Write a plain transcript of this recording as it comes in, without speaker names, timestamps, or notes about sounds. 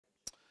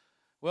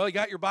Well, you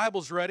got your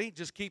Bibles ready.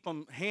 Just keep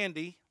them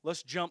handy.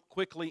 Let's jump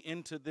quickly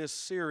into this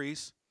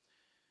series.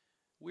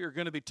 We are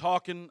going to be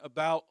talking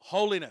about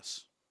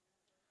holiness.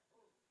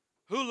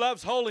 Who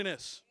loves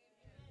holiness?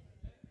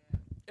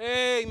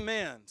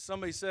 Amen.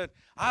 Somebody said,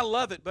 I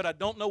love it, but I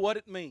don't know what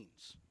it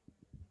means.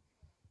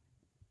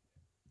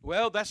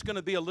 Well, that's going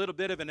to be a little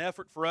bit of an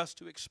effort for us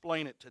to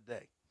explain it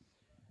today.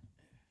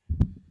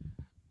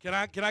 Can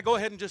I go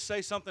ahead and just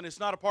say something? It's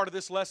not a part of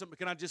this lesson, but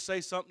can I just say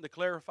something to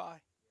clarify?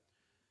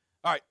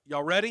 All right,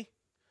 y'all ready?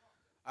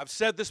 I've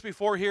said this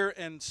before here,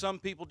 and some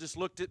people just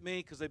looked at me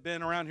because they've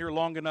been around here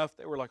long enough.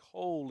 They were like,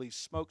 holy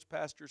smokes,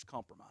 pastor's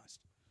compromised.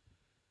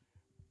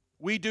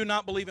 We do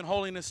not believe in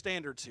holiness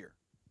standards here.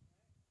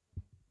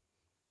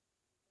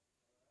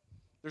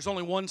 There's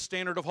only one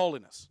standard of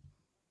holiness.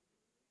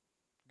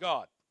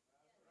 God.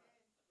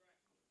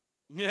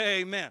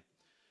 Amen.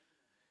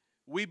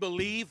 We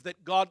believe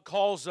that God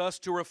calls us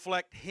to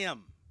reflect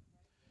Him.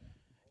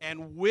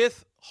 And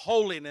with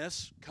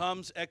holiness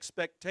comes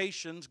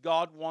expectations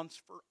God wants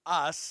for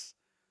us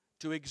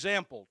to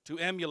example, to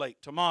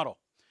emulate, to model.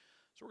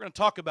 So we're going to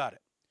talk about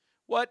it.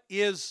 What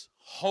is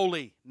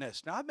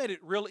holiness? Now, I've made it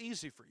real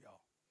easy for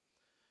y'all.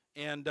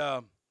 And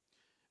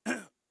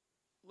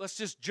let's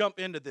just jump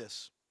into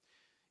this.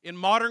 In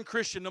modern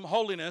Christendom,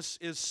 holiness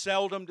is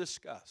seldom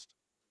discussed.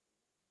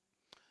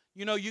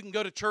 You know, you can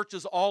go to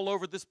churches all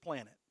over this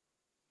planet.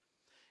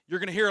 You're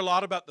going to hear a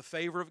lot about the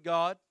favor of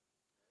God,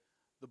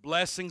 the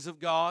blessings of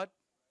God,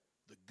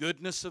 the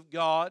goodness of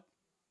God.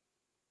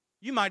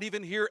 You might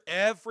even hear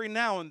every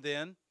now and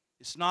then,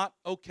 it's not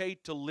okay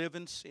to live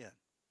in sin.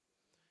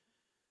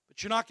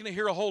 But you're not going to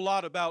hear a whole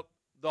lot about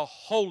the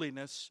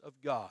holiness of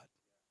God.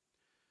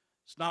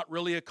 It's not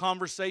really a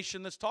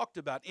conversation that's talked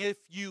about. If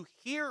you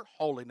hear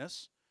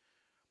holiness,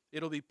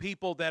 it'll be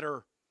people that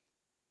are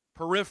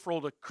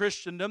peripheral to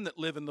Christendom that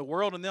live in the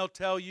world, and they'll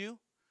tell you,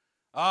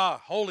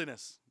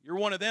 holiness, you're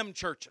one of them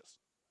churches.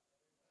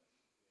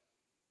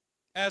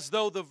 As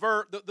though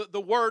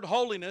the word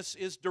holiness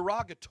is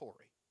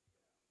derogatory.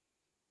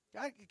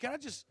 Can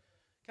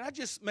I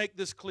just make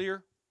this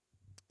clear?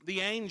 The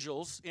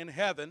angels in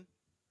heaven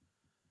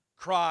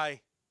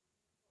cry,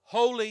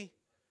 holy,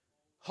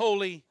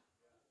 holy,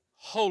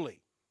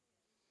 holy.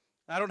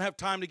 I don't have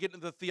time to get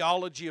into the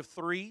theology of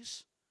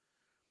threes,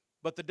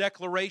 but the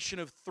declaration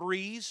of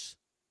threes,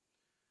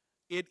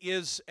 it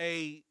is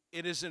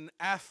an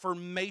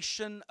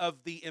affirmation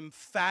of the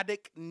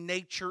emphatic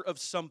nature of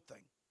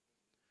something.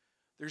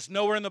 There's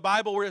nowhere in the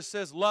Bible where it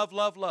says love,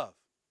 love, love.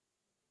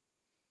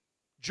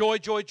 Joy,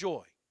 joy,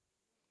 joy.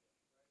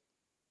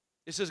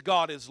 It says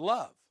God is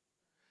love.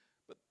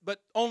 But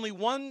only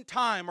one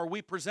time are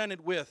we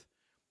presented with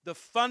the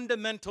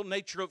fundamental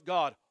nature of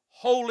God.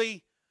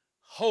 Holy,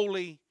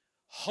 holy,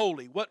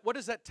 holy. What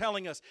is that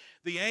telling us?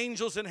 The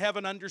angels in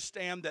heaven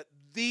understand that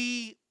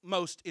the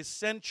most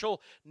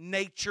essential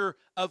nature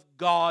of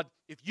God,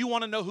 if you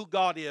want to know who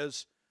God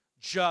is,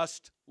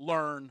 just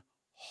learn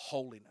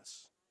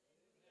holiness.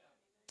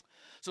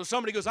 So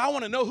somebody goes, I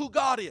want to know who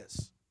God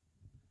is.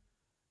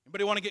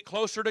 Anybody want to get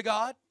closer to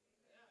God?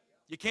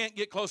 You can't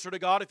get closer to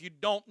God if you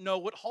don't know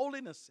what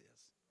holiness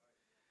is.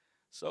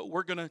 So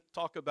we're going to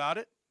talk about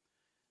it.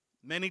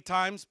 Many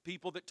times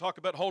people that talk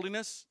about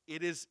holiness,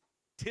 it is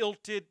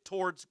tilted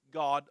towards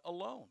God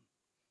alone.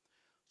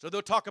 So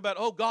they'll talk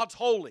about, God's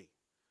holy.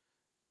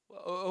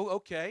 Well,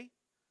 okay.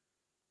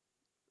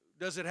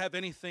 Does it have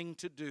anything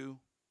to do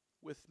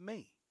with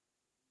me?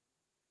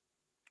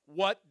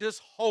 What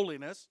does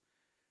holiness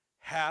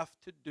have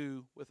to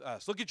do with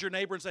us? Look at your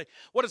neighbor and say,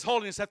 what does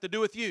holiness have to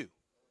do with you?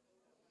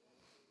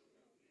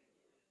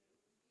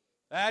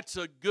 That's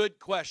a good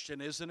question,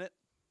 isn't it?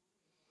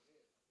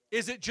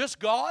 Is it just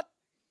God?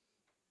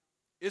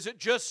 Is it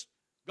just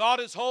God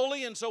is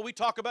holy, and so we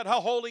talk about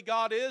how holy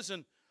God is,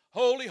 and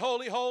holy,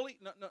 holy, holy?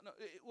 No.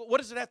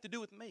 What does it have to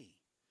do with me?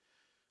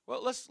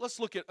 Well, let's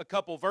look at a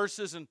couple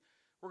verses, and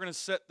we're going to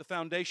set the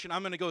foundation.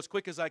 I'm going to go as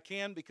quick as I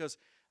can because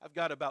I've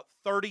got about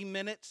 30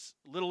 minutes,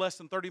 a little less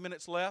than 30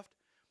 minutes left.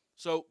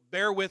 So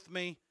bear with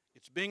me.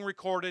 It's being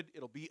recorded.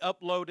 It'll be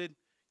uploaded.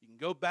 You can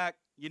go back.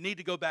 You need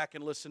to go back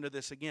and listen to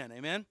this again.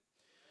 Amen?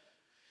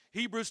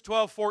 Hebrews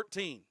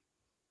 12:14.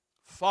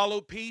 Follow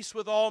peace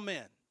with all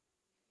men.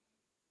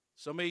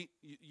 Somebody,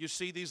 you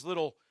see these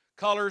little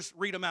colors?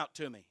 Read them out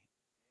to me.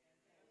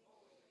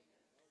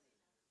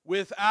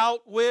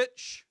 Without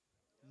which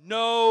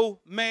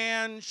no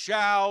man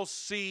shall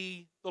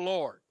see the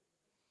Lord.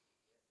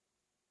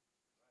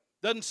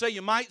 Doesn't say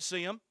you might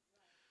see Him.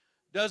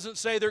 Doesn't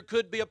say there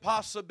could be a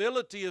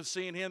possibility of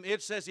seeing Him.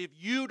 It says if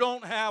you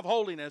don't have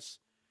holiness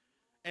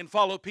and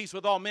follow peace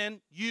with all men,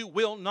 you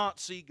will not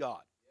see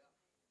God.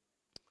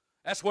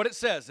 That's what it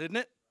says, isn't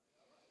it?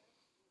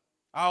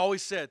 I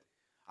always said,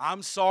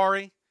 I'm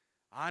sorry.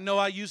 I know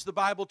I use the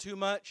Bible too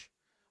much.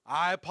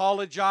 I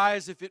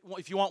apologize.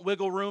 If you want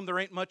wiggle room, there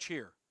ain't much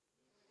here.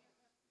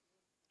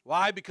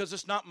 Why? Because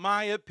it's not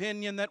my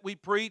opinion that we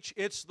preach.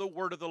 It's the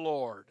word of the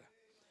Lord.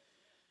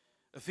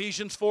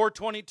 Ephesians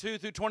 4:22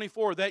 through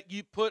 24, that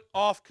you put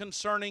off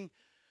concerning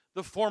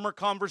the former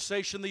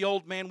conversation, the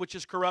old man which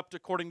is corrupt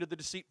according to the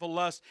deceitful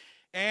lust,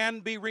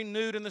 and be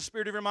renewed in the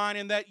spirit of your mind,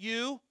 and that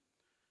you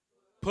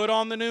put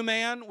on the new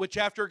man, which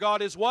after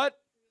God is what?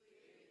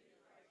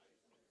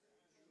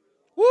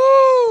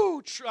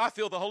 Woo! I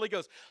feel the Holy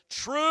Ghost.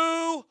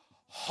 True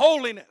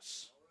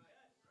holiness.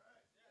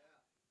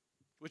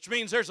 Which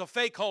means there's a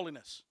fake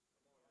holiness.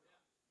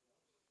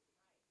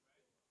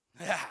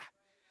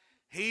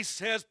 He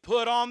says,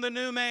 put on the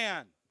new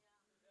man.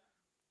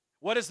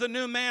 What does the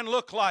new man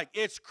look like?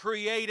 It's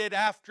created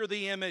after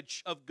the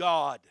image of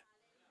God.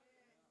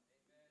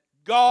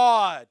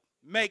 God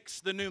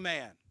makes the new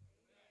man.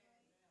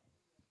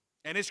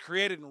 And it's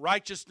created in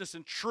righteousness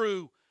and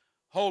true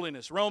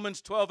holiness.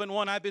 Romans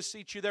 12:1, I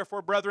beseech you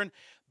therefore, brethren,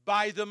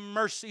 by the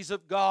mercies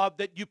of God,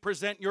 that you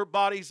present your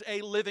bodies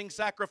a living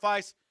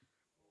sacrifice,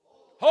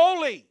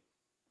 holy.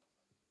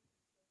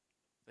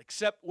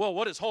 Except, well,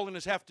 what does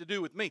holiness have to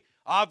do with me?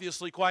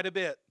 Obviously, quite a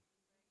bit.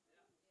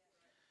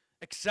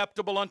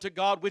 Acceptable unto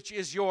God, which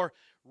is your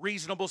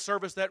reasonable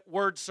service. That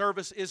word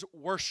service is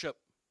worship.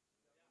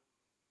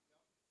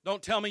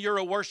 Don't tell me you're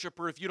a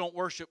worshiper if you don't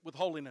worship with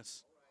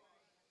holiness.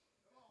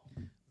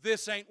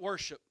 This ain't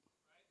worship.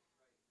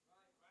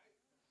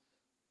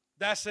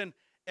 That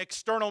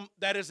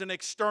is an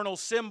external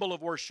symbol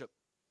of worship.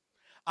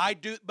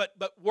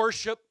 But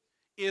worship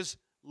is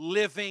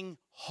living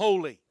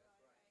holy.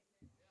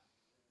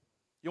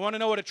 You want to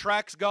know what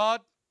attracts God?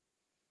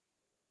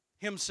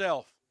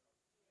 Himself.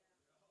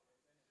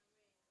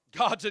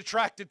 God's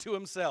attracted to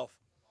Himself.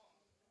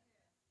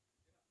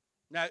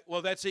 Now,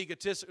 well, that's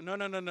egotistical.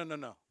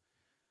 No.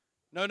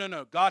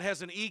 God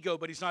has an ego,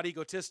 but He's not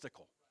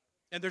egotistical.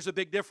 And there's a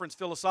big difference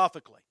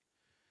philosophically.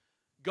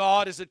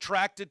 God is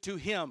attracted to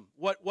Him.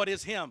 What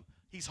is Him?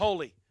 He's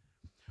holy.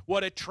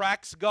 What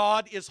attracts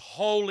God is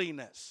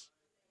holiness.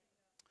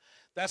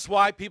 That's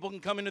why people can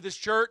come into this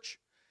church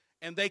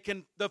and they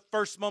can, the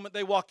first moment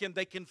they walk in,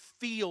 they can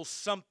feel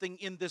something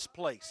in this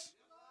place.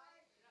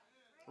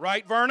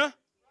 Right, Verna?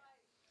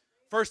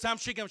 First time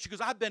she comes, she goes,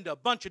 I've been to a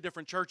bunch of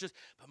different churches,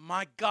 but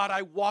my God,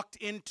 I walked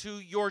into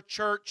your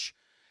church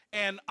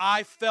and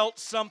I felt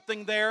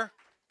something there.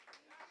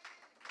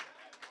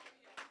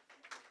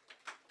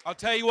 I'll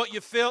tell you what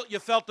you felt. You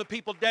felt the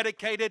people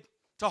dedicated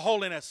to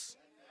holiness.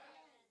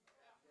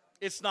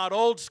 It's not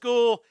old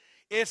school.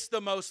 It's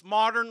the most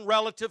modern,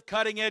 relative,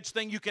 cutting-edge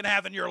thing you can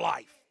have in your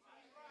life.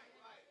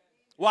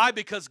 Why?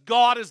 Because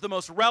God is the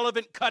most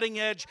relevant,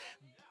 cutting-edge.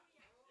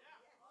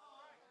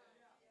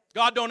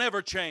 God don't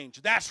ever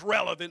change. That's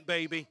relevant,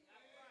 baby.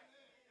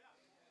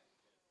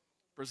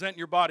 Present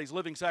your bodies,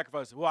 living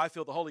sacrifices. Well, I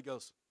feel the Holy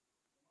Ghost.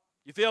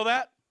 You feel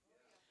that?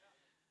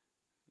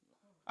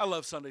 I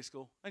love Sunday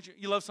school.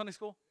 You love Sunday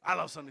school? I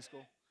love Sunday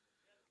school.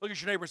 Look at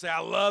your neighbor and say, I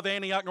love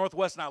Antioch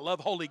Northwest and I love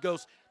Holy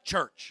Ghost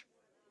Church.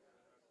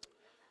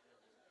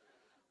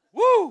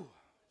 Woo!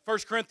 1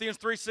 Corinthians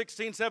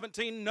 3:16,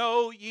 17,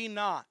 know ye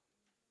not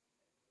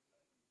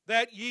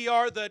that ye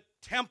are the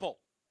temple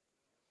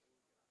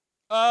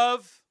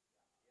of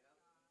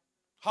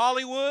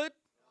Hollywood?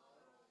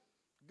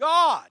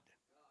 God.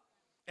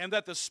 And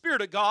that the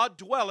Spirit of God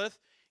dwelleth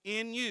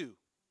in you.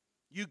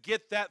 You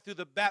get that through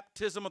the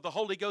baptism of the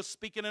Holy Ghost,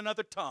 speaking in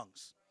other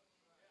tongues.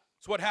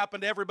 It's what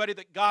happened to everybody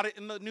that got it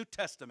in the New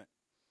Testament.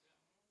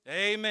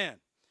 Amen.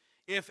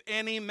 If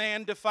any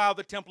man defile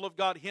the temple of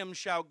God, him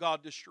shall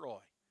God destroy.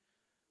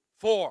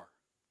 For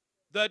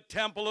the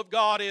temple of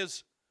God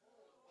is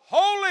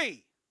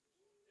holy.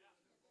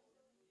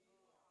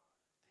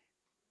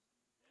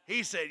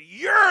 He said,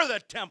 you're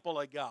the temple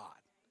of God.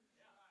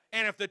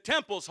 And if the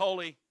temple's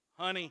holy,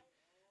 honey,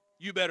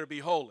 you better be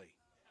holy.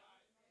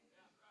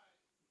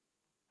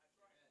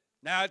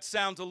 Now, it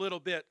sounds a little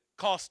bit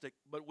caustic,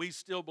 but we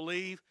still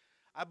believe.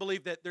 I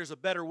believe that there's a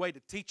better way to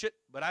teach it,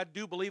 but I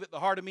do believe at the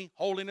heart of me,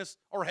 holiness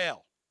or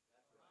hell.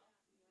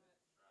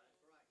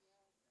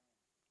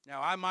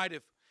 Now,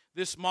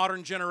 this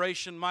modern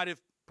generation might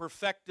have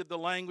perfected the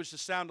language to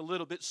sound a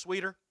little bit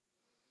sweeter,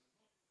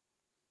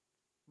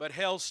 but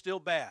hell's still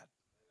bad.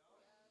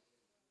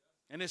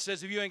 And it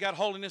says if you ain't got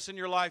holiness in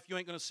your life, you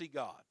ain't going to see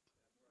God.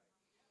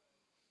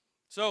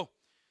 So,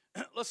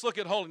 let's look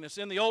at holiness.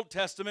 In the Old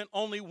Testament,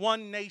 only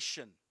one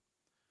nation.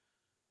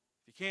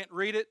 If you can't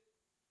read it,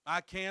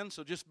 I can,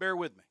 so just bear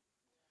with me.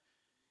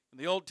 In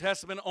the Old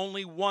Testament,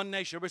 only one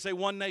nation. Everybody say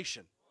one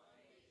nation.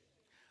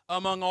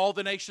 Among all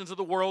the nations of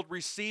the world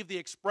received the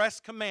express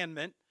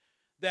commandment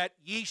that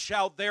ye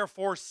shall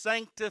therefore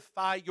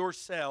sanctify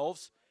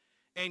yourselves,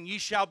 and ye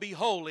shall be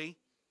holy,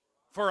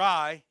 for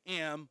I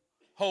am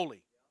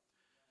holy.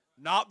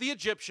 Not the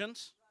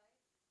Egyptians,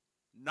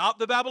 not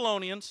the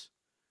Babylonians,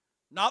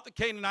 not the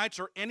Canaanites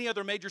or any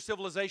other major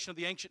civilization of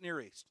the ancient Near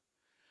East.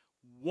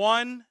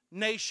 One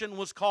nation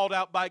was called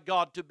out by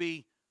God to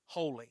be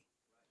holy.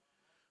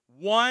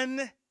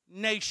 One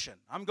nation.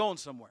 I'm going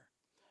somewhere.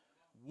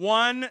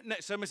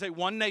 Somebody say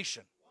one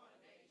nation.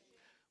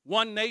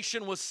 One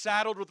nation was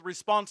saddled with the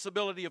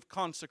responsibility of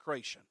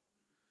consecration.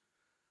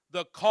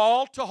 The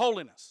call to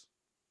holiness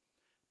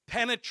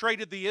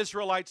penetrated the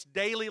Israelites'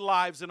 daily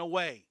lives in a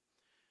way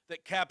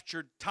that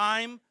captured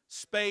time,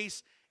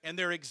 space, and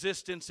their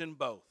existence in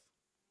both.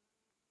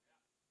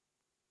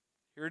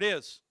 Here it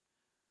is.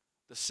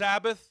 The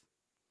Sabbath,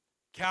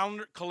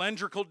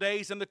 calendrical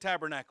days, and the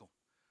tabernacle.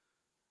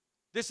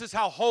 This is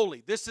how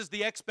holy. This is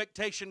the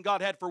expectation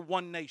God had for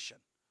one nation.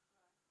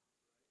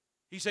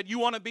 He said, you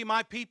want to be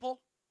my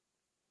people?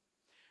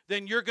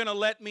 Then you're going to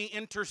let me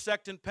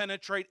intersect and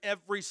penetrate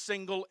every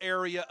single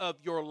area of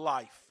your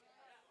life.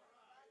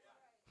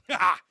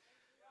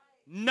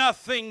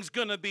 Nothing's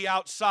going to be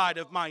outside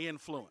of my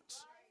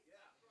influence.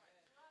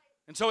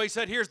 And so he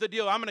said, here's the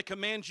deal. I'm going to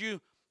command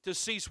you to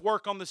cease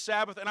work on the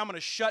Sabbath, and I'm going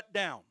to shut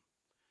down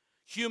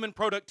human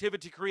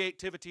productivity,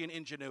 creativity, and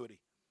ingenuity.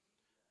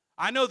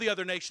 I know the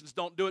other nations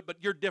don't do it, but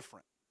you're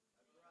different.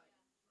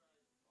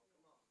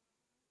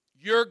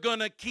 You're going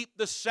to keep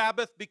the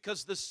Sabbath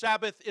because the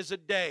Sabbath is a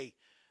day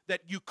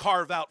that you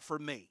carve out for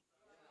me.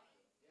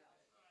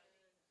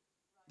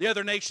 The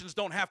other nations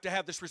don't have to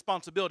have this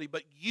responsibility,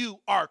 but you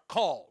are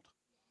called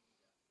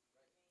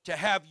to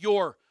have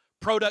your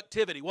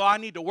productivity. Well, I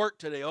need to work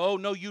today. Oh,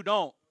 no, you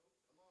don't.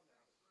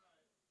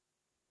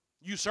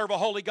 You serve a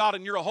holy God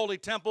and you're a holy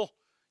temple.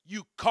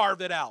 You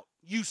carve it out.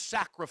 You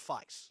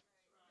sacrifice.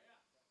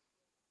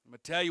 I'm going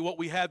to tell you what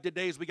we have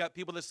today is we got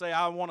people that say,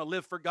 I want to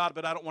live for God,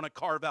 but I don't want to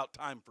carve out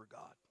time for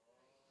God.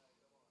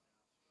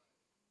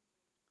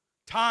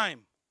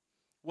 Time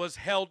was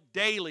held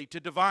daily to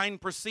divine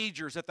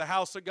procedures at the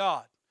house of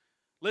God.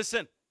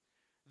 Listen,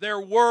 their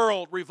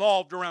world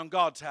revolved around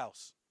God's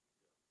house.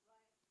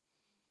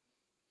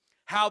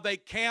 How they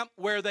camped,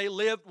 where they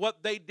lived,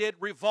 what they did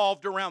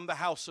revolved around the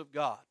house of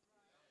God.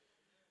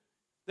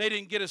 They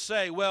didn't get to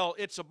say, well,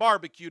 it's a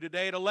barbecue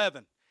today at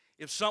 11.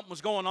 If something was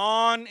going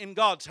on in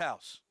God's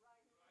house.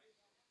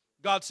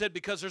 God said,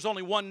 because there's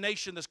only one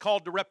nation that's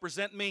called to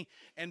represent me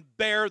and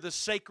bear the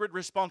sacred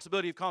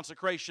responsibility of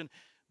consecration,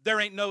 there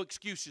ain't no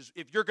excuses.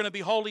 If you're going to be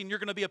holy and you're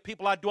going to be a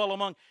people I dwell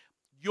among,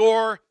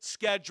 your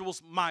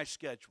schedule's my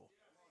schedule.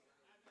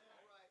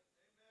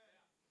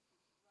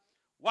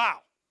 Wow.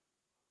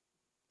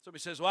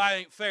 Somebody says, well, I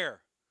ain't fair.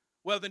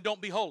 Well, then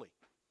don't be holy.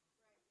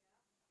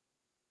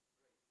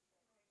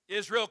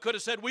 Israel could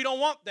have said, we don't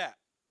want that.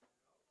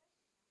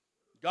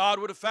 God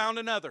would have found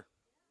another.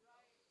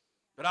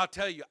 But I'll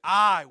tell you,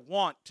 I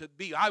want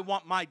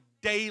my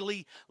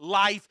daily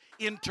life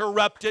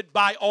interrupted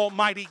by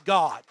Almighty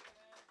God.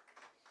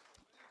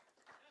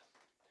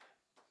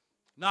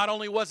 Not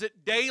only was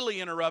it daily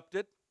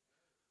interrupted,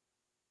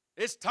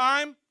 it's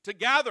time to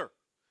gather.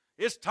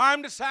 It's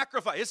time to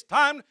sacrifice. It's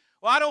time,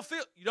 well, I don't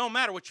feel, you don't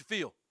matter what you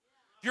feel.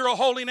 If you're a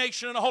holy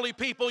nation and a holy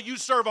people, you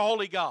serve a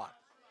holy God.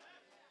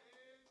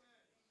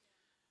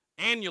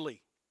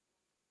 Annually,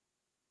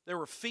 there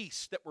were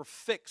feasts that were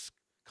fixed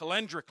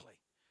calendrically.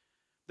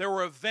 There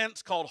were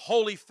events called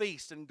holy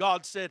feasts, and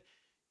God said,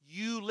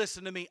 you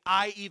listen to me,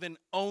 I even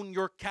own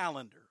your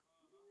calendar.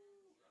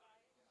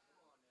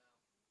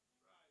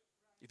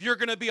 If you're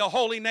going to be a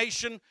holy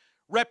nation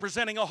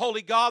representing a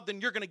holy God,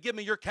 then you're going to give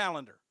me your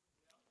calendar.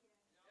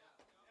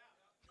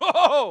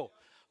 Oh,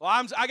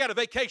 well, I got a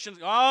vacation.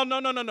 Oh, no,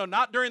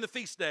 not during the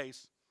feast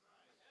days.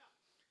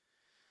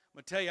 I'm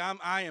going to tell you,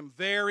 I am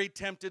very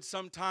tempted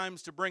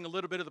sometimes to bring a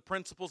little bit of the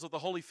principles of the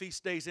holy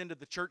feast days into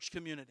the church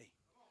community,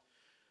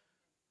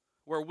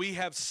 where we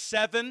have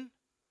 7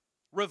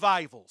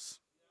 revivals.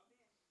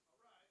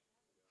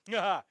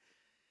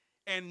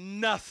 And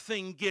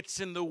nothing gets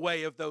in the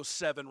way of those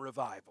 7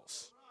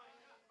 revivals.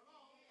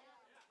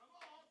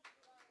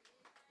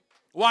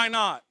 Why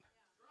not?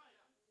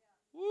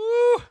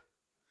 Woo!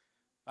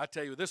 I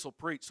tell you, this will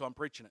preach, so I'm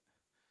preaching it.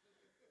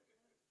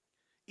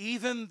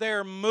 Even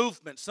their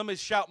movements, somebody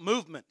shout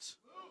movements,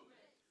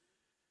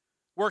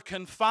 were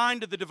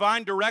confined to the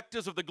divine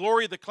directives of the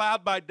glory of the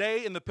cloud by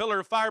day and the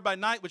pillar of fire by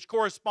night, which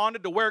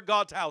corresponded to where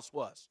God's house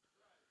was.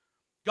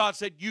 God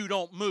said, you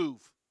don't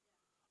move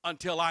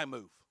until I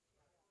move.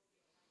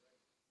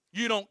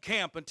 You don't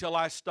camp until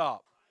I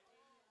stop.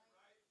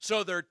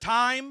 So their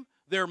time,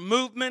 their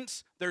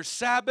movements, their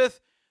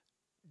Sabbath,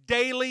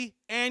 daily,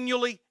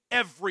 annually,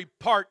 every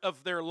part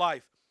of their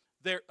life.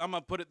 I'm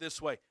going to put it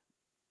this way.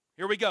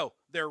 Here we go.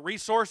 Their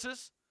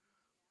resources.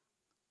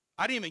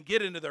 I didn't even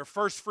get into their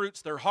first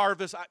fruits, their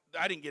harvest.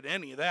 I didn't get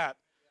any of that.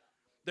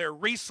 Their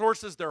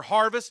resources, their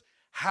harvest,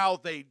 how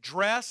they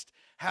dressed,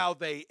 how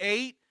they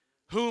ate,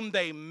 whom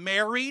they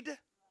married.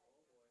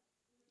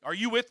 Are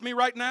you with me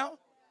right now?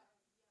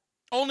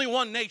 Only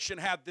one nation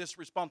had this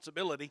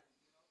responsibility.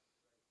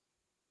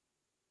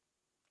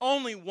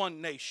 Only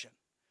one nation.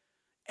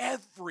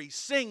 Every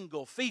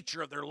single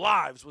feature of their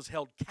lives was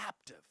held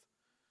captive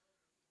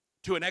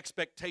to an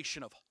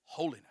expectation of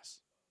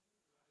holiness.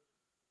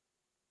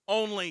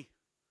 Only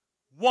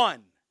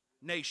one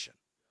nation.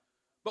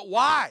 But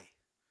why?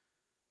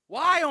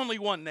 Why only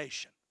one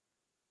nation?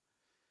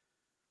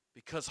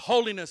 Because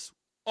holiness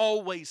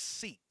always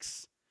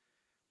seeks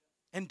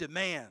and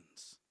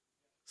demands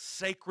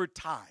sacred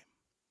time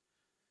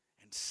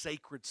and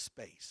sacred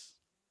space.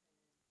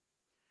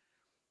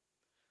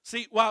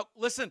 See,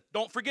 listen,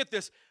 don't forget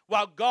this.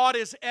 While God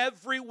is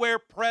everywhere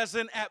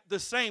present at the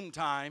same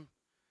time,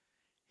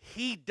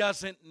 He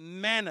doesn't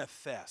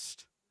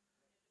manifest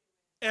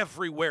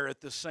everywhere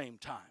at the same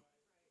time.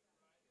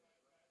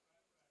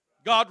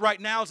 God right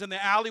now is in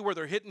the alley where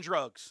they're hitting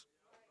drugs.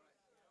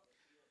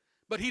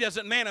 But He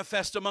doesn't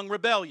manifest among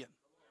rebellion.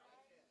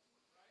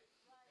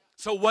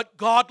 So what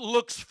God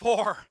looks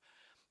for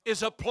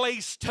is a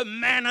place to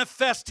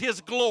manifest His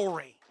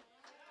glory.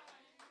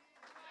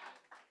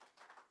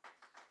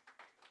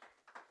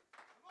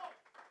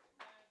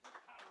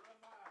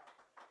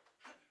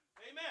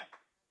 Amen.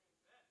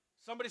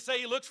 Somebody say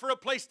He looks for a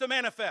place to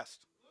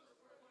manifest.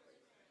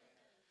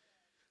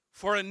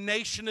 For a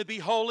nation to be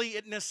holy,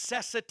 it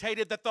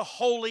necessitated that the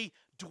holy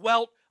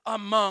dwelt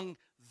among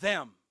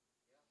them.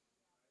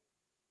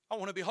 I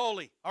want to be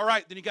holy. All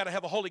right, then you got to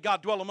have a holy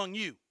God dwell among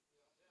you.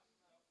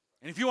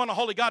 And if you want a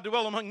holy God to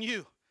dwell among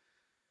you,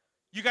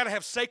 you got to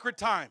have sacred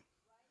time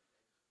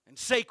and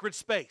sacred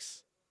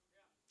space.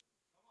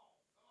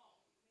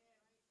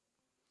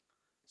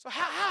 So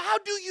how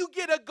do you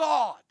get a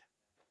God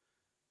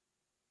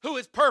who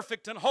is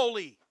perfect and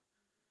holy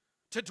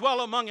to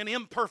dwell among an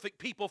imperfect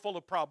people full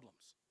of problems?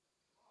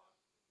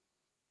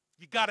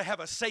 You got to have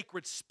a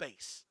sacred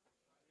space.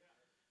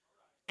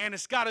 And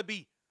it's got to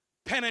be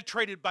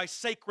penetrated by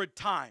sacred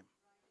time.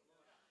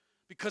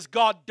 Because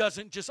God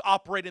doesn't just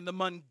operate in the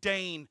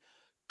mundane,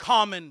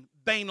 common,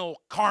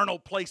 banal, carnal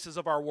places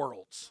of our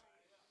worlds.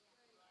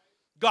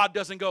 God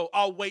doesn't go,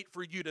 I'll wait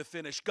for you to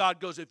finish.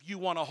 God goes, if you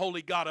want a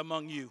holy God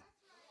among you,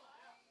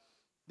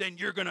 then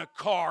you're going to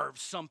carve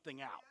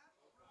something out.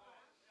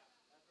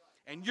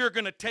 And you're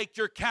going to take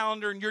your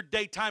calendar and your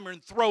day timer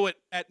and throw it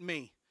at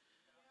me.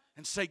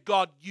 And say,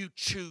 God, you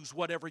choose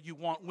whatever you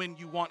want, when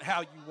you want,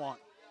 how you want.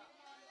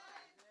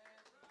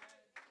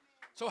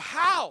 So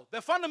how?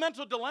 The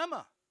fundamental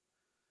dilemma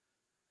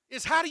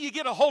is how do you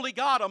get a holy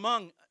God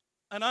among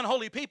an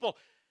unholy people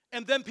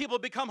and then people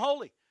become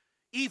holy?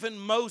 Even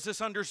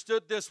Moses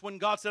understood this when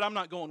God said, I'm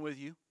not going with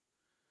you.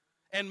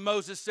 And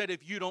Moses said,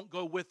 if you don't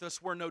go with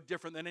us, we're no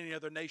different than any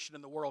other nation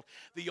in the world.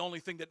 The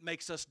only thing that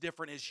makes us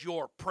different is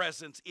your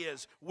presence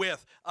is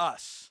with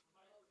us.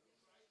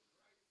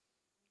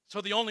 So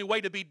the only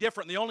way to be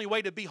different, the only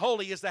way to be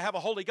holy is to have a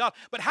holy God.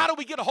 But how do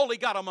we get a holy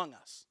God among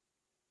us?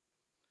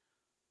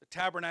 The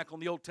tabernacle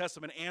in the Old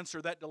Testament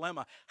answered that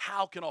dilemma.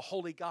 How can a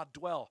holy God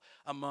dwell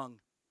among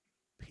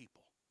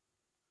people?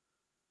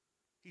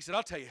 He said,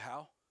 I'll tell you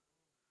how.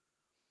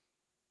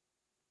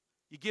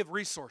 You give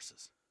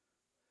resources.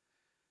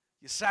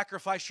 You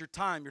sacrifice your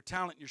time, your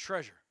talent, your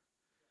treasure.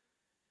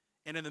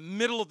 And in the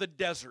middle of the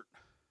desert,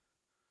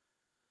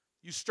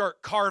 you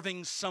start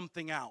carving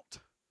something out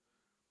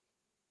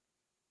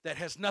that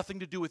has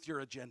nothing to do with your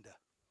agenda.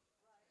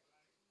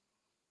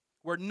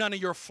 Where none of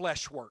your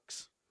flesh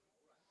works.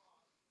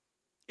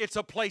 It's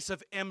a place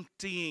of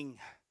emptying.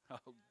 Oh,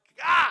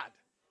 God!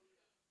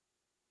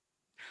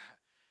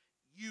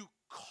 You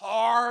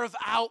carve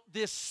out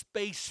this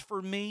space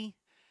for me,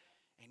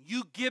 and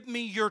you give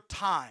me your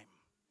time.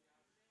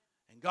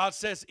 And God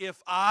says,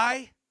 if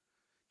I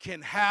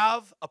can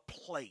have a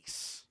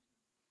place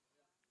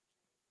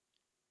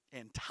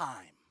and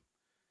time,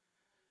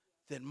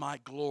 then my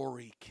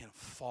glory can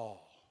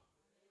fall.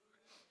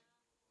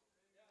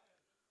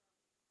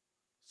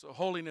 So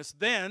holiness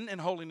then and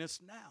holiness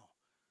now.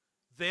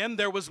 Then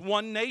there was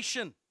one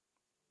nation.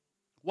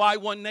 Why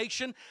one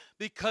nation?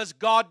 Because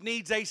God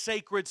needs a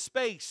sacred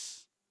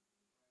space.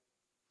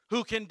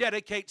 Who can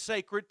dedicate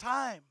sacred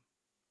time?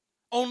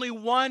 Only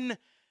one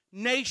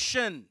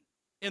nation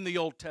in the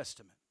Old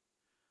Testament.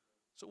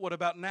 So what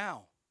about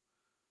now?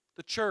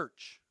 The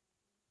church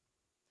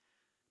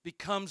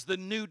becomes the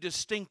new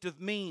distinctive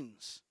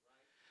means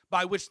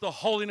by which the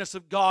holiness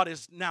of God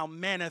is now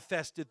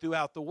manifested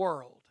throughout the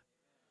world.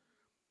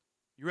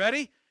 You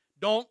ready?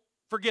 Don't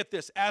forget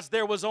this. As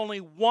there was only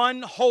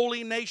one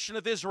holy nation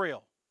of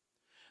Israel,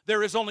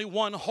 there is only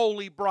one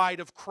holy bride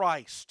of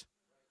Christ.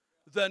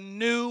 The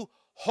new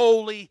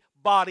holy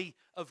body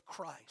of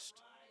Christ.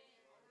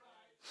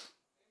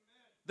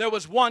 There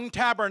was one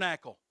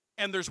tabernacle,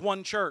 and there's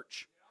one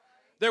church.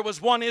 There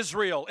was one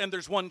Israel, and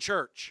there's one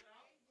church.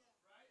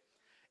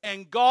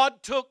 And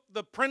God took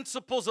the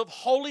principles of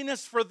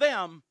holiness for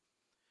them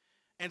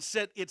and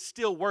said, it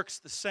still works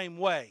the same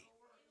way.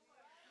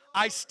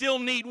 I still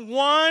need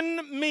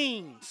one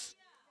means.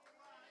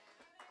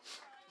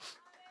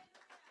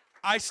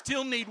 I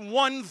still need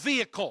one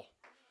vehicle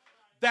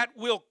that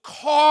will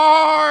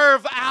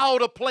carve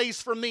out a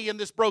place for me in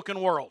this broken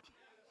world.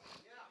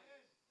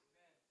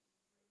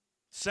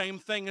 Same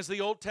thing as the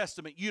Old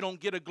Testament. You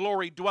don't get a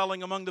glory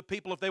dwelling among the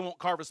people if they won't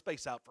carve a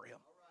space out for Him.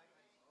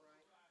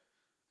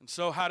 And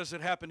so how does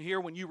it happen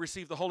here? When you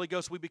receive the Holy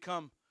Ghost, we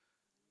become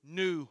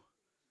new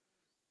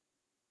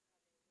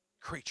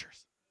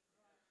creatures.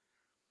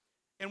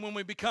 And when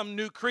we become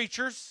new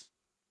creatures,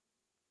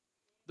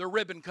 the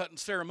ribbon cutting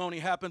ceremony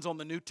happens on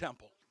the new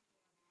temple.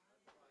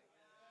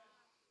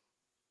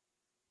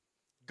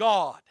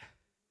 God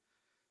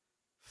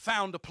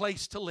found a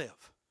place to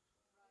live.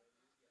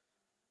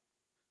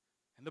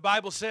 And the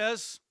Bible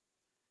says,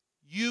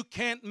 you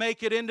can't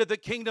make it into the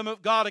kingdom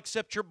of God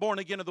except you're born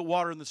again of the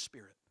water and the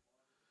Spirit.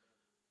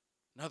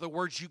 In other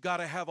words, you got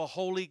to have a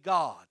holy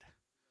God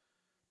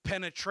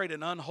penetrate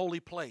an unholy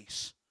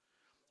place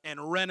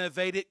and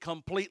renovate it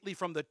completely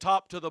from the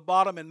top to the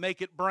bottom and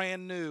make it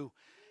brand new.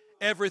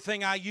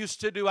 Everything I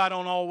used to do, I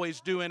don't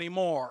always do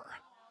anymore.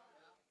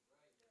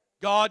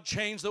 God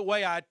changed the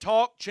way I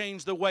talk,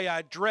 changed the way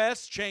I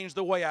dress, changed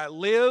the way I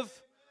live.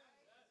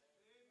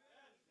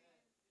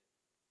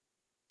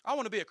 I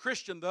want to be a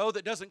Christian, though,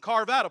 that doesn't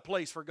carve out a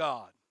place for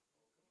God.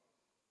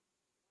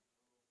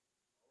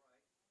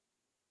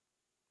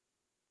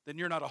 Then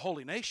you're not a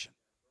holy nation.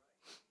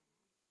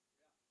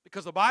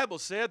 Because the Bible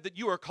said that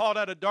you are called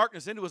out of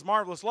darkness into His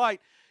marvelous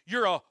light.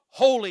 You're a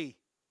holy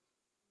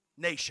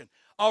nation,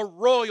 a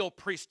royal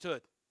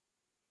priesthood.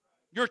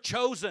 You're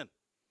chosen.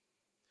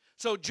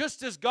 So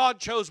just as God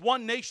chose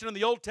one nation in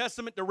the Old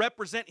Testament to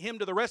represent Him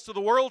to the rest of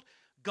the world,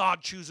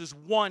 God chooses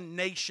one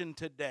nation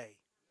today.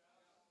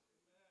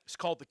 It's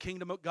called the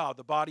kingdom of God,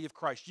 the body of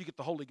Christ. You get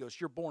the Holy Ghost.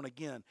 You're born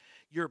again.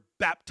 You're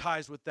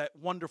baptized with that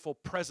wonderful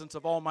presence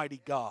of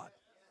Almighty God.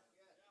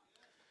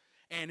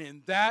 And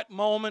in that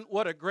moment,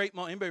 what a great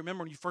moment. Anybody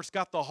remember when you first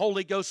got the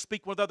Holy Ghost,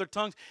 speaking with other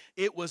tongues?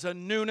 It was a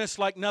newness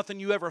like nothing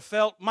you ever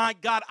felt. My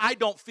God, I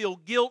don't feel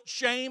guilt,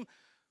 shame,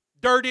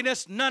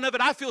 dirtiness, none of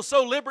it. I feel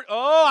so liberated.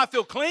 Oh, I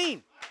feel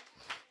clean.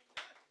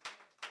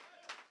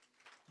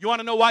 You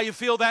want to know why you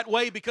feel that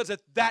way? Because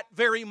at that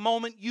very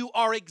moment, you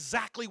are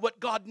exactly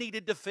what God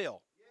needed to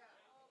feel.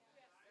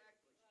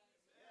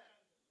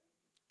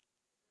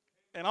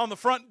 And on the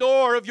front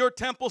door of your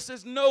temple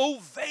says, no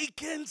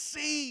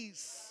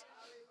vacancies.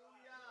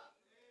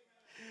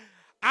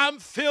 I'm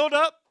filled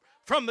up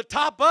from the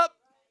top up,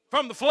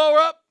 from the floor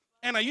up,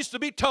 and I used to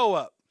be toe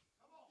up.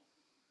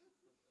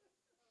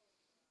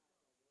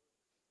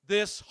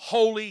 This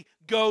Holy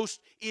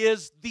Ghost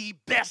is the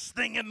best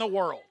thing in the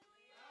world.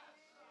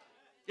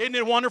 Isn't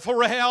it wonderful,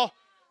 Rahel?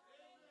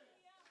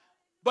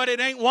 But it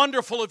ain't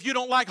wonderful if you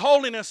don't like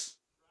holiness.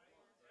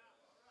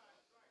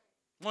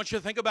 I want you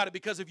to think about it,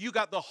 because if you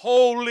got the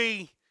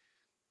Holy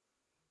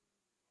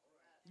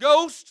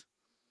Ghost,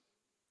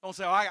 don't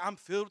say, oh, I'm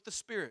filled with the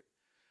Spirit.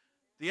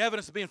 The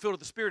evidence of being filled with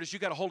the Spirit is you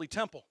got a holy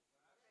temple.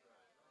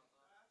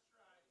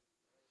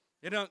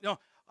 You know,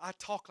 I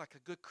talk like a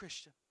good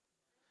Christian.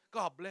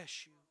 God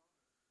bless you.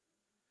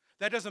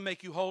 That doesn't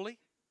make you holy.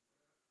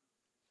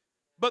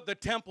 But the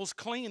temple's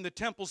clean, the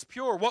temple's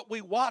pure. What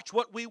we watch,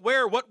 what we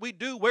wear, what we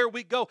do, where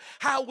we go,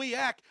 how we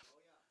act.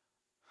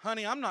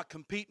 Honey, I'm not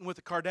competing with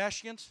the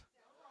Kardashians.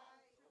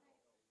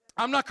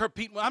 I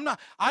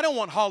don't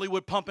want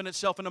Hollywood pumping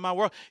itself into my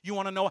world. You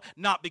want to know?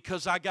 Not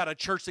because I got a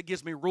church that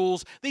gives me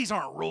rules. These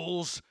aren't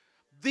rules.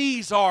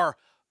 These are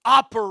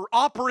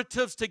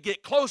operatives to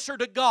get closer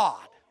to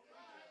God.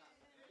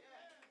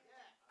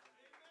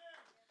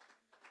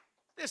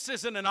 This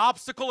isn't an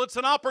obstacle, it's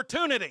an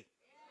opportunity.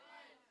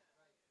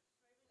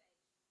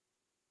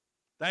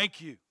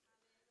 Thank you.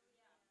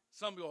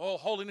 Some people, oh,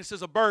 holiness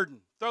is a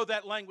burden. Throw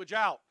that language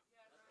out.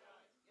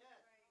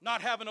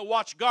 Not having to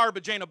watch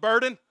garbage ain't a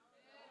burden.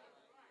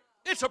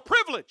 It's a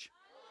privilege.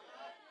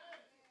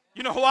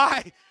 You know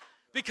why?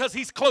 Because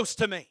He's close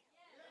to me.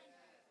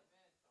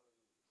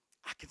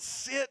 I can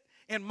sit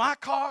in my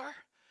car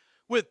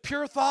with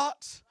pure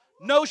thoughts,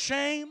 no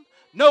shame,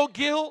 no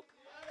guilt.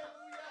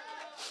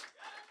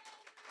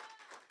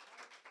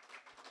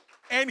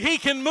 And He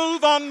can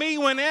move on me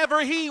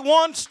whenever He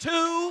wants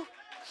to.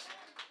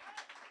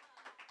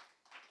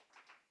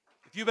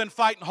 If you've been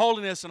fighting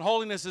holiness, and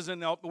holiness is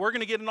in, we're going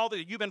to get in all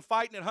that. You've been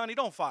fighting it, honey,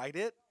 don't fight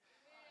it.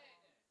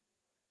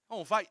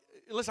 Don't fight.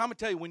 Listen, I'm going to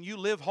tell you, when you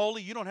live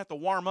holy, you don't have to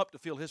warm up to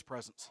feel His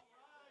presence.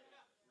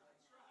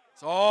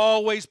 It's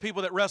always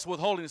people that wrestle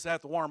with holiness that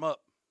have to warm up.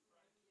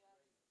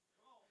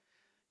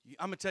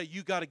 I'm going to tell you,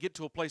 you got to get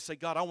to a place, say,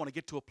 God, I want to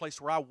get to a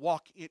place where I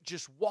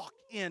just walk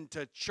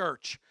into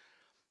church,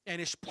 and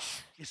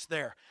it's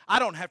there. I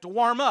don't have to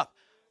warm up.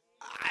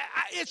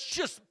 It's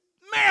just,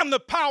 man, the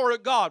power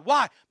of God.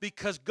 Why?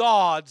 Because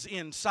God's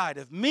inside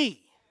of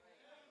me.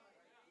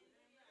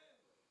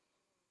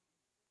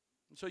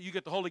 So you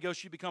get the Holy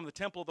Ghost, you become the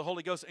temple of the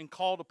Holy Ghost, and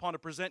called upon to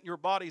present your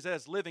bodies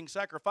as living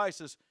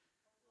sacrifices.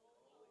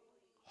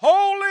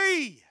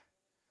 Holy!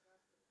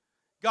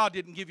 God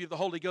didn't give you the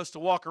Holy Ghost to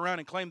walk around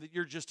and claim that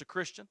you're just a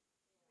Christian.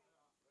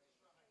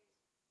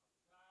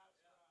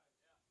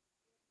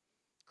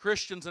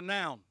 Christian's a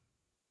noun.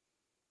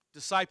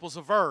 Disciple's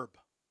a verb.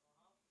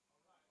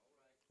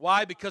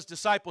 Why? Because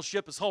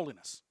discipleship is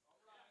holiness.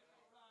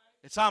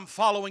 It's I'm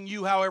following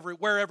you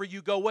wherever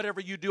you go, whatever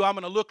you do. I'm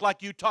going to look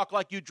like you, talk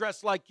like you,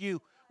 dress like you,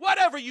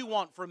 whatever you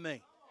want from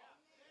me.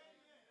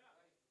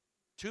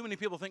 Too many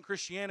people think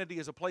Christianity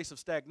is a place of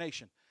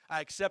stagnation.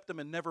 I accept them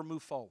and never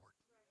move forward.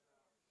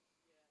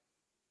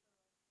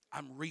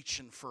 I'm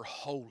reaching for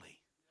holy.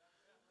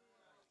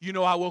 You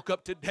know, I woke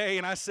up today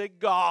and I said,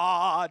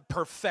 God,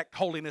 perfect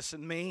holiness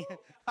in me.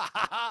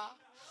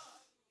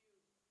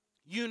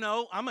 You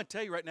know, I'm going to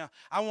tell you right now,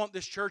 I want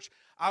this church,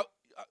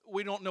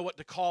 we don't know what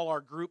to call our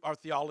group, our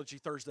Theology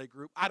Thursday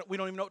group. We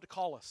don't even know what to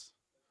call us.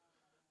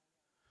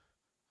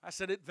 I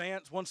said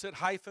advance, one said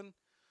hyphen.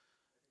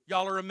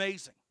 Y'all are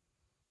amazing.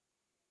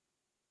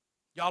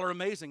 Y'all are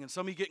amazing, and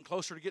some of you getting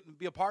closer to getting to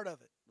be a part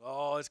of it.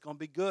 Oh, it's going to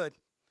be good.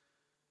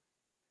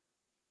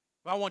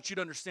 I want you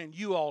to understand,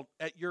 you all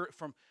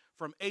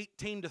from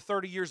 18 to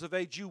 30 years of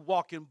age, you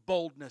walk in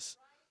boldness,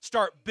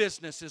 start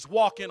businesses,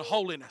 walk in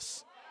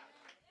holiness.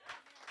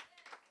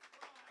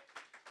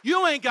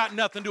 You ain't got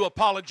nothing to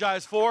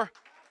apologize for.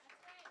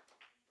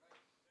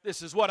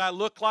 This is what I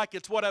look like.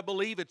 It's what I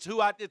believe. It's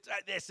who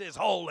this is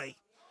holy.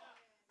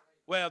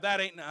 Well,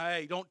 that ain't,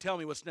 hey, don't tell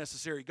me what's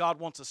necessary. God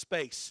wants a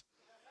space.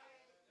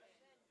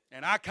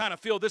 And I kind of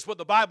feel this is what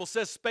the Bible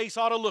says space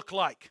ought to look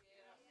like.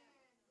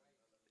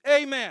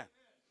 Amen.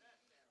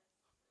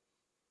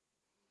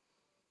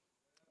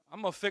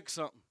 I'm going to fix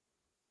something.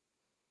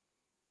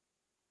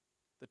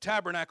 The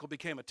tabernacle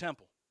became a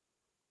temple.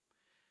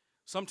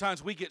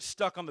 Sometimes we get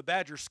stuck on the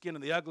badger skin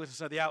and the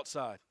ugliness of the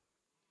outside.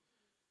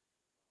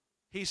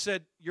 He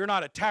said, you're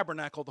not a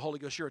tabernacle of the Holy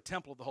Ghost, you're a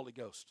temple of the Holy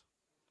Ghost.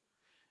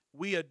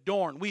 We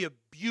adorn, we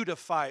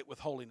beautify it with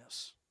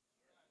holiness.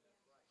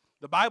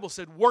 The Bible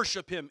said,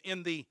 worship Him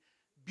in the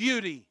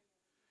beauty.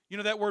 You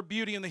know that word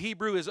beauty in the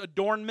Hebrew is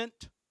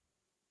adornment?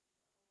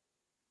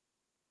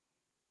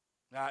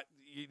 Now,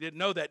 you didn't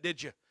know that,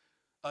 did you?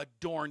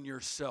 Adorn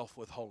yourself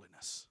with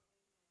holiness.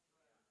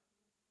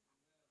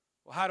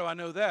 Well, how do I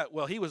know that?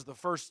 Well, He was the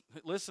first.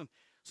 Listen,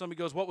 somebody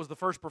goes, what was the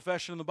first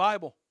profession in the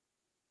Bible?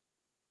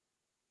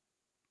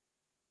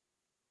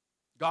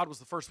 God was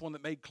the first one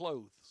that made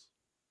clothes.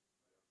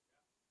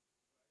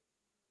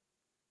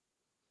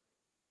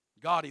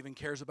 God even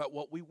cares about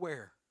what we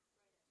wear.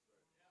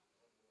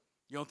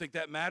 You don't think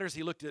that matters?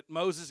 He looked at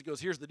Moses and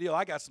goes, here's the deal.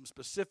 I got some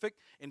specific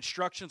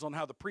instructions on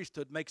how the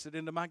priesthood makes it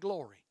into my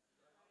glory.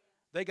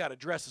 They got to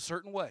dress a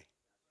certain way.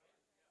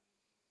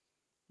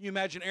 You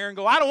imagine Aaron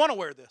go, I don't want to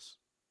wear this.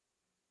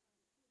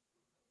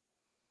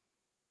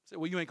 Say,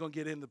 well, you ain't going to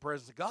get in the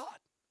presence of God.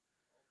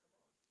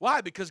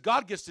 Why? Because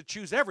God gets to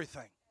choose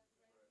everything.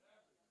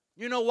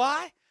 You know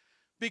why?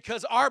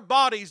 Because our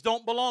bodies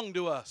don't belong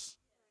to us.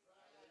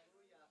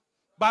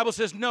 Bible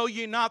says, know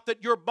ye not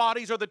that your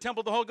bodies are the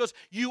temple of the Holy Ghost?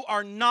 You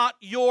are not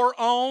your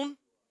own.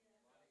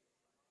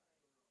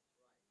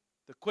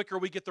 The quicker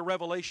we get the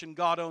revelation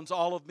God owns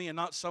all of me and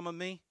not some of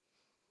me,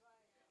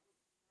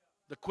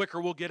 the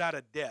quicker we'll get out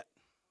of debt.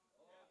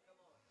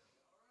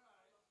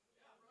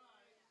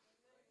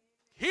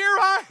 Here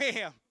I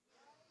am.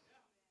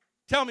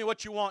 Tell me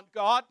what you want,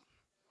 God.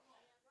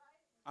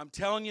 I'm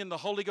telling you in the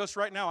Holy Ghost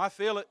right now, I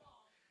feel it.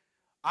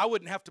 I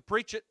wouldn't have to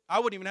preach it. I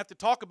wouldn't even have to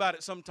talk about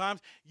it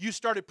sometimes. You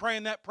started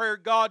praying that prayer,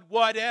 God,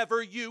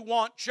 whatever you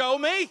want, show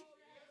me.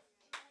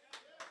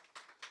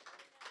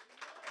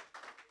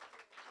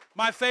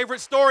 My favorite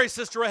story,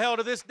 Sister Rahel,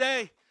 to this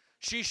day.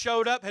 She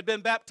showed up, had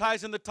been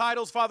baptized in the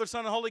titles, Father,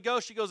 Son, and Holy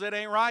Ghost. She goes, that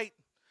ain't right.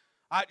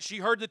 She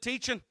heard the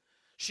teaching.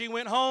 She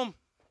went home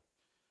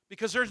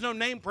because there's no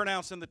name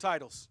pronounced in the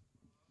titles.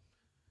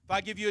 If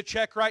I give you a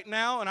check right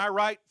now and I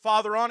write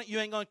Father on it, you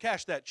ain't going to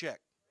cash that check.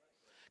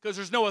 Because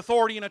there's no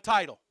authority in a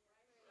title.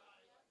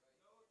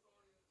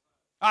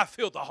 I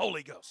feel the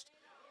Holy Ghost.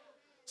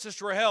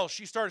 Sister Rahel,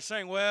 she started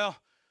saying, well,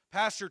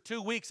 Pastor,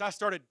 2 weeks, I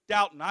started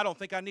doubting. I don't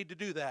think I need to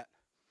do that.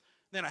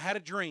 Then I had a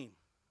dream.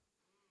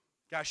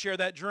 Can I share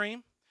that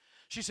dream?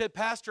 She said,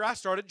 Pastor, I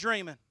started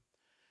dreaming.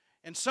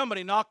 And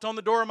somebody knocked on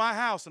the door of my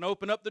house and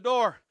opened up the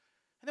door.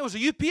 And there was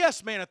a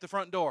UPS man at the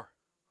front door.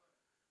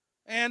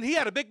 And he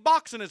had a big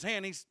box in his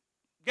hand. He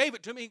gave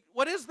it to me.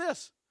 What is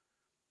this?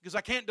 Because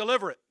I can't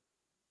deliver it.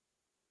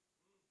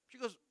 She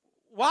goes,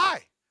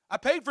 why? I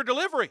paid for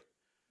delivery.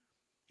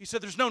 He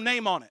said, there's no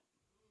name on it.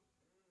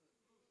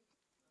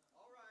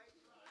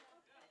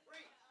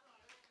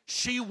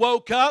 She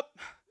woke up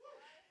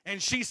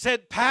and she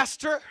said,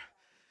 Pastor,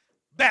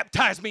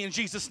 baptize me in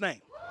Jesus'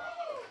 name.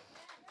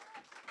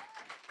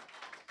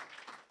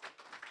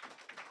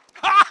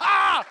 Ha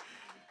ha!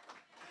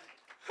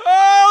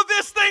 Oh,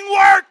 this thing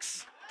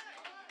works.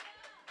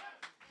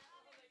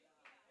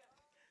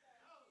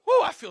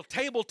 Whoo, I feel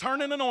table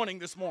turning anointing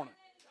this morning.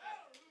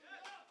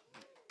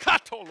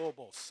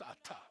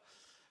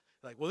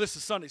 Like, well, this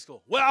is Sunday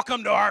school.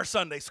 Welcome to our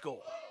Sunday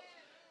school.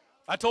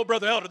 I told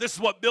Brother Elder, this is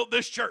what built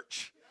this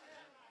church.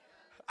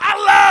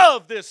 I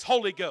love this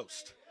Holy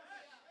Ghost.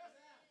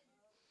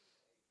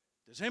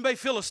 Does anybody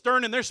feel a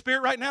stirring in their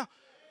spirit right now?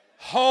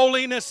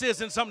 Holiness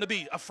isn't something to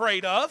be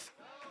afraid of,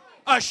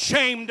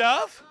 ashamed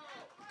of.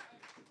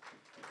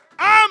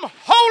 I'm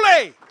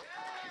holy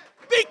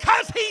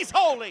because He's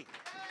holy.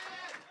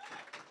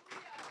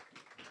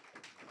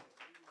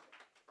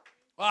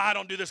 Well, I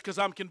don't do this because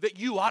I'm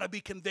convicted. You ought to be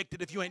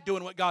convicted if you ain't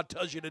doing what God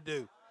tells you to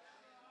do.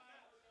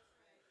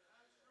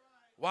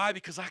 Why?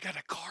 Because I got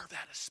to carve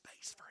out a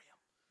space for Him.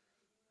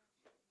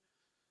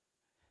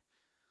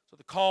 So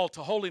the call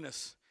to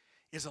holiness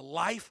is a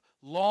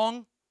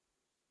lifelong.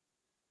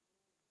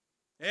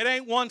 It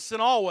ain't once and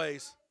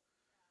always.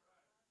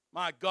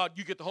 My God,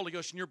 you get the Holy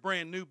Ghost and you're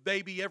brand new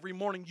baby every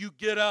morning. You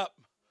get up.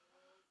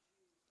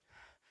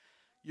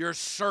 You're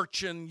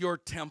searching your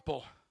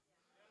temple.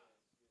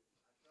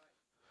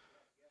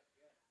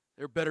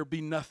 There better be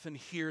nothing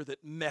here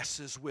that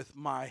messes with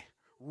my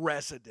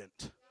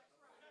resident.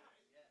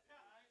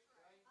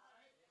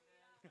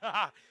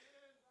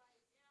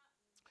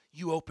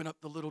 You open up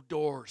the little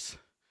doors.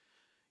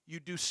 You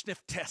do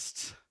sniff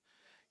tests.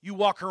 You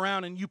walk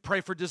around and you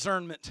pray for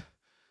discernment.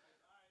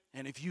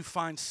 And if you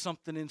find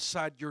something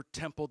inside your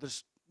temple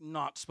that's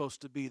not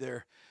supposed to be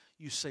there,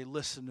 you say,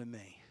 listen to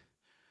me.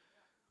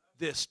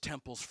 This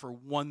temple's for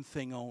one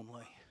thing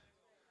only.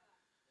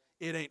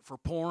 It ain't for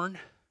porn.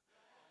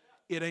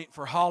 It ain't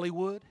for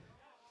Hollywood.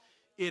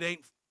 It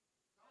ain't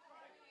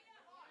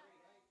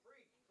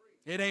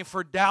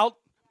for doubt,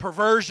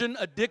 perversion,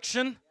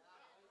 addiction,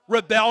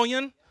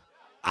 rebellion,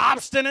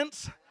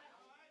 obstinance.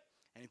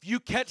 And if you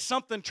catch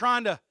something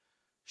trying to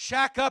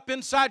shack up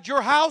inside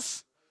your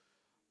house,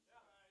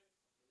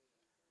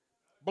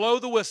 blow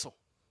the whistle.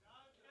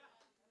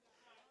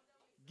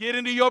 Get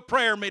into your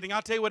prayer meeting.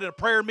 I'll tell you what a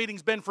prayer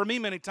meeting's been for me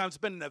many times.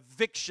 It's been an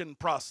eviction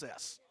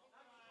process.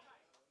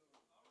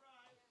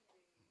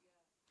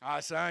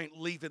 I said, I ain't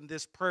leaving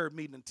this prayer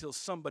meeting until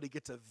somebody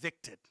gets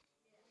evicted.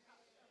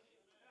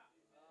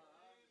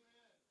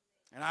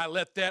 And I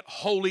let that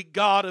holy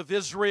God of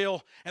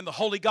Israel and the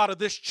holy God of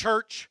this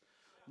church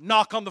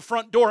knock on the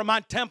front door of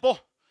my temple,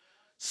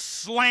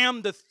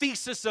 slam the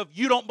thesis of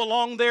you don't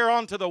belong there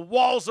onto the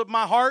walls of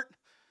my heart,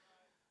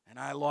 and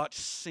I watched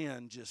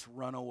sin just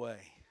run away.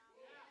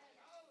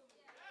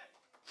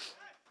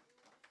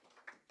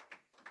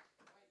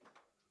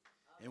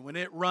 And when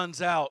it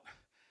runs out,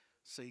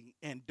 see,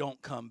 and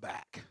don't come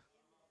back.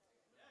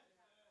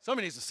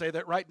 Somebody needs to say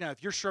that right now.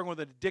 If you're struggling with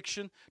an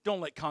addiction,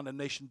 don't let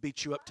condemnation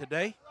beat you up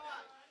today.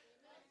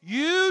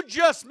 You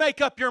just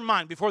make up your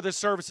mind before this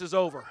service is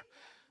over.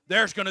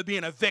 There's going to be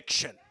an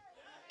eviction.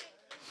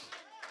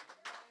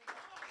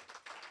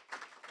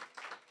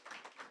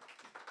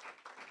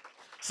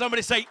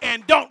 Somebody say,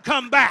 and don't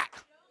come back.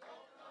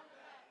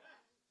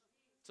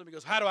 Somebody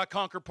goes, how do I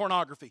conquer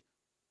pornography?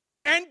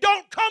 And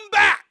don't come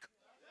back.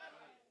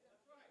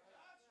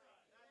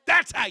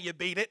 That's how you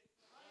beat it.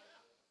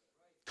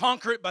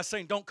 Conquer it by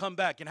saying, don't come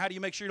back. And how do you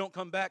make sure you don't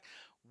come back?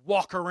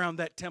 Walk around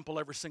that temple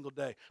every single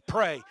day.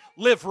 Pray.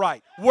 Live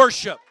right.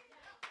 Worship.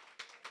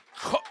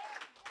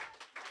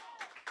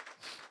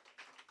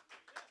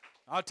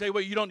 I'll tell you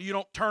what, you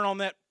don't turn on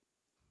that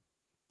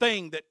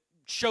thing that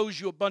shows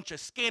you a bunch of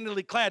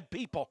scantily clad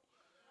people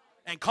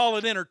and call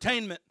it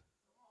entertainment.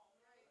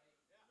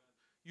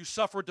 You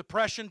suffer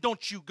depression,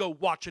 don't you go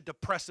watch a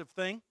depressive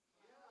thing.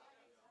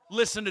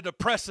 Listen to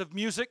depressive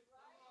music,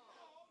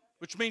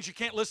 which means you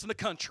can't listen to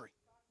country.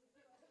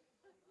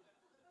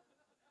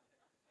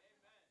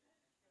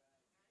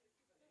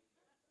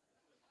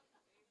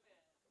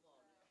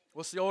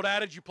 What's the old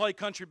adage? You play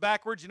country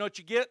backwards, you know what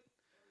you get?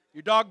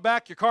 Your dog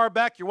back, your car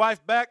back, your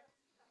wife back.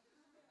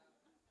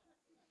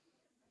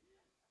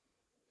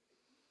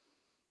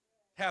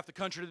 Half the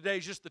country today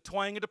is just the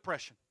twang of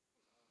depression.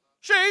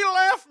 She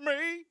left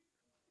me,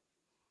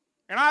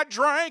 and I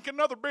drank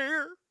another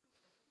beer.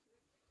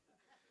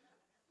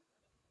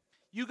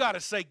 You got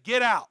to say,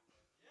 get out.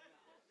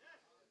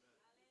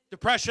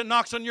 Depression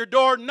knocks on your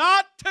door.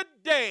 Not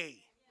today.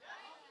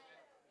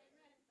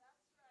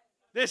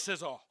 This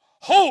is a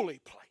holy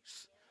place.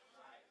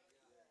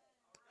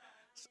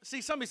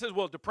 See, somebody says,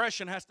 well,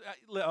 depression has to,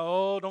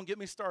 oh, don't get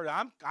me started.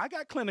 I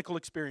got clinical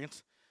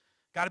experience.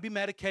 Got to be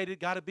medicated,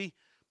 got to be,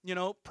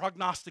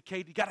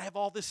 prognosticated. You got to have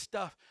all this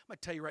stuff. I'm going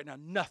to tell you right now,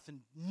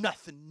 nothing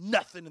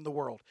in the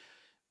world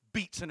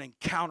beats an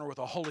encounter with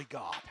a holy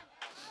God.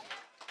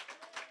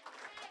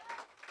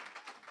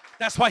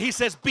 That's why he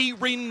says, be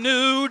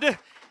renewed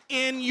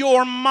in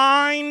your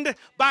mind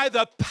by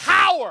the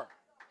power.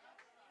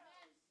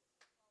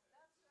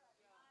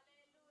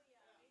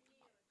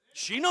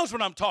 She knows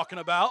what I'm talking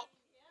about.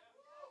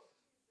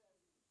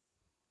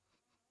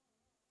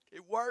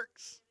 It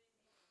works.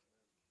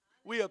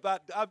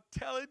 I'm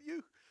telling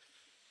you.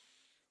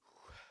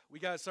 We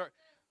got to start.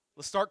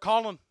 Let's start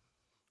calling.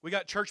 We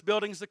got church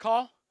buildings to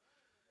call.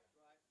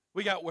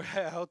 We got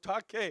warehouses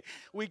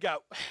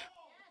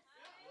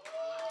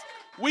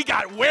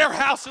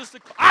to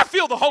call. I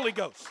feel the Holy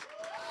Ghost.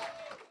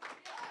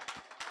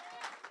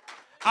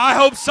 I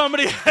hope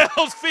somebody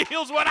else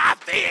feels what I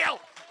feel.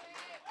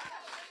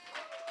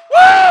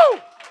 Woo!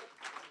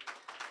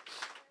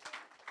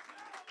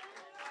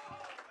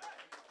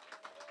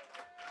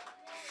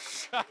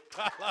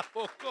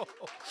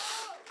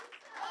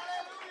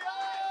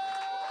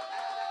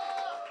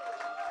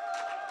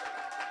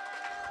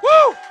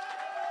 Woo!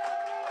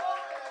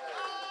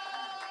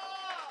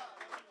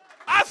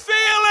 I feel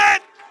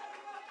it.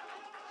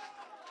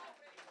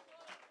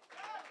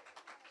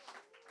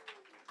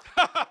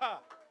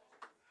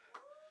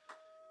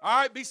 All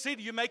right, be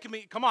seated. You're making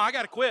me. Come on, I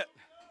got to quit.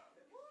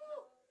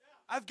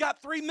 I've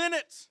got 3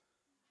 minutes.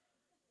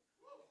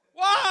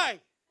 Why?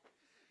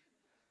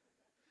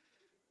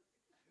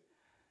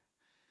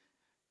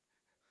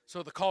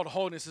 So the call to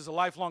holiness is a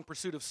lifelong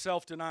pursuit of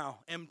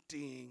self-denial,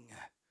 emptying.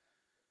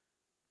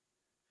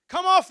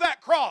 Come off that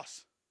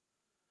cross.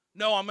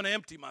 No, I'm going to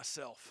empty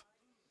myself.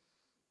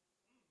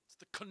 It's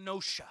the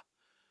kenosia.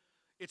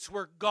 It's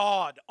where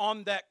God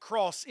on that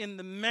cross in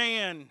the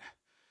man,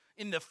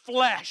 in the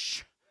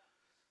flesh,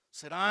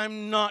 said,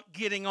 I'm not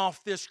getting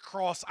off this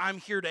cross. I'm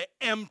here to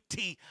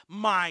empty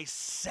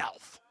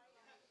myself.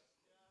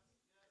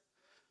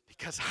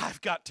 Because I've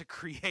got to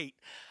create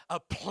a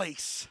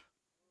place.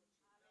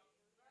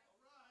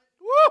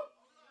 Woo!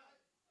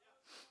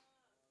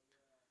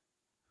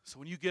 So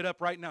when you get up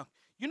right now,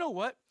 you know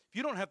what? If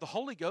you don't have the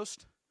Holy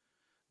Ghost,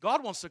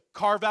 God wants to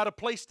carve out a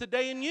place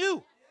today in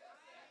you.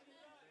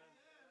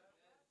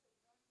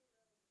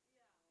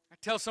 I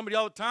tell somebody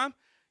all the time,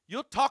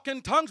 you'll talk in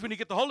tongues when you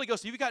get the Holy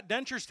Ghost. If you've got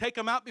dentures, take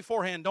them out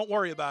beforehand. Don't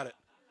worry about it.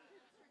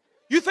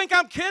 You think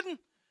I'm kidding?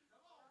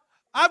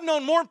 I've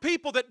known more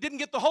people that didn't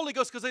get the Holy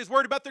Ghost because they was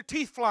worried about their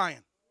teeth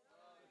flying.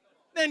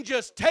 Then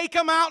just take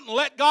them out and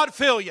let God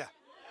fill you.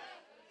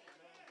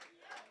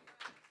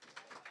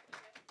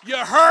 You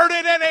heard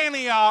it at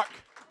Antioch.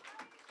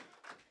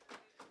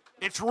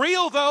 It's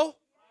real, though.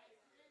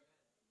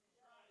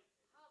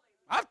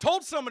 I've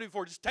told somebody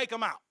before, just take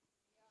them out.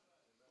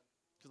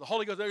 Because the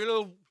Holy Ghost,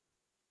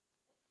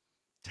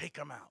 take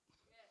them out.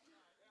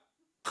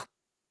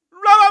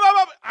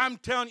 I'm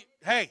telling you,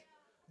 hey,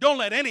 don't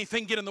let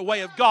anything get in the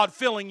way of God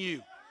filling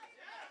you.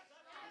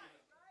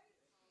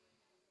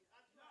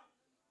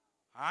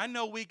 I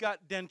know we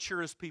got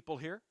denturous people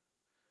here.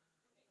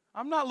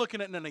 I'm not looking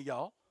at none of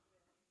y'all.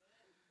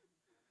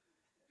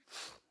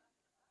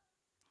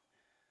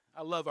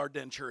 I love our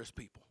denturous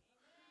people.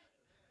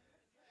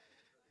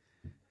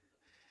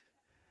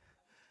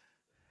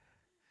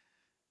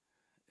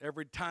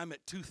 Every time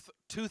at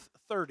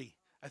 2:30,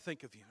 I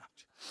think of you.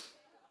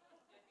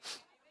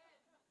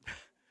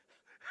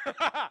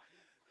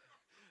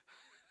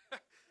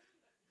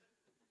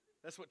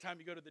 That's what time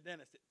you go to the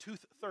dentist, at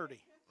 2:30.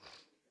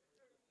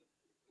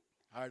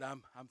 All right,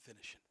 I'm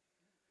finishing.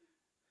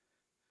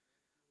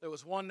 There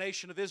was one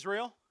nation of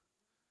Israel.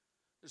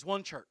 There's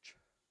one church.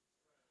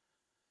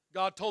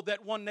 God told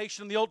that one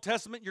nation in the Old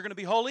Testament, you're going to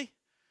be holy.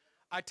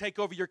 I take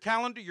over your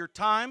calendar, your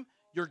time,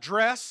 your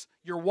dress,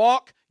 your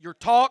walk, your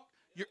talk,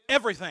 your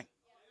everything.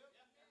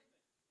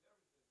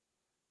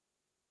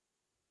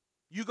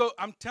 You go,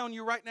 I'm telling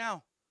you right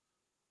now,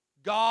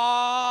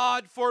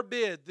 God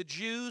forbid the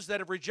Jews that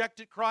have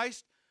rejected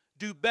Christ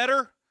do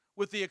better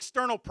with the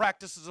external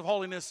practices of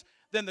holiness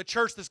than the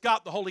church that's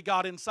got the Holy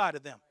God inside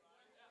of them.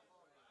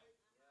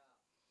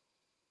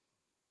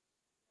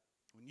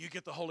 When you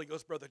get the Holy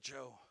Ghost, Brother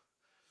Joe,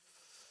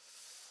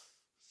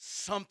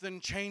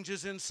 something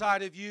changes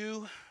inside of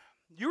you.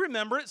 You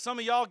remember it. Some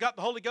of y'all got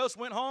the Holy Ghost,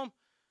 went home,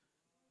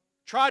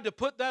 tried to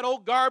put that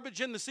old garbage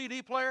in the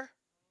CD player.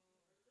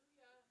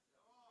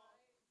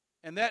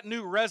 And that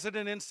new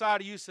resident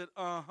inside of you said,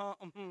 I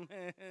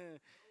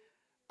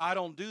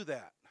don't do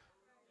that.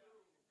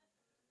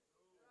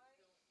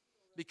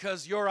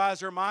 Because your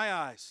eyes are my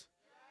eyes.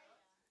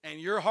 And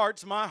your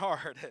heart's my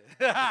heart.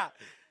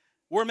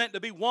 We're meant to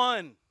be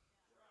one.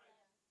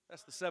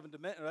 That's the seventh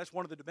dimension. That's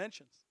one of the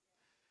dimensions.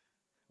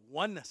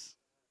 Oneness.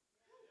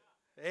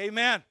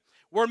 Amen.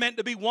 We're meant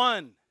to be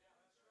one.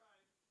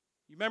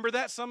 You remember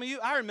that, some of you?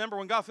 I remember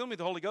when God filled me with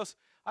the Holy Ghost,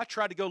 I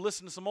tried to go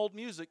listen to some old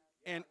music.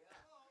 And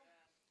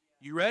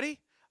you ready?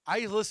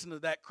 I listened to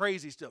that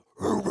crazy stuff.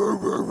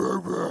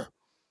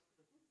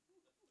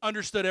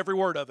 Understood every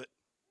word of it.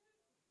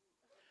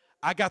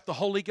 I got the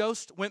Holy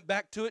Ghost, went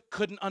back to it,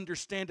 couldn't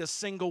understand a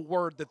single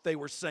word that they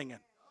were singing.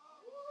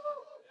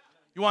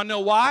 You want to know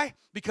why?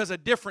 Because a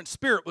different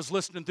spirit was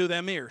listening through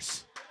them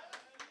ears.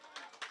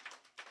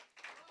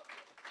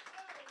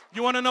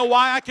 You want to know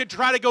why I could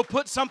try to go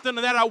put something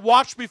that I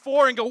watched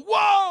before and go,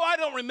 whoa, I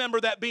don't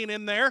remember that being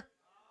in there.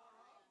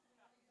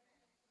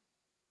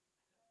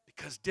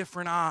 Because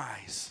different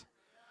eyes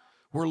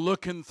were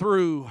looking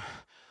through,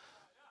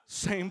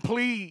 saying,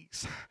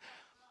 please,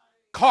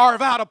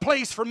 carve out a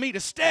place for me to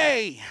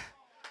stay.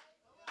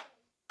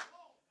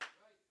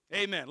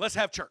 Amen. Let's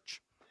have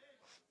church.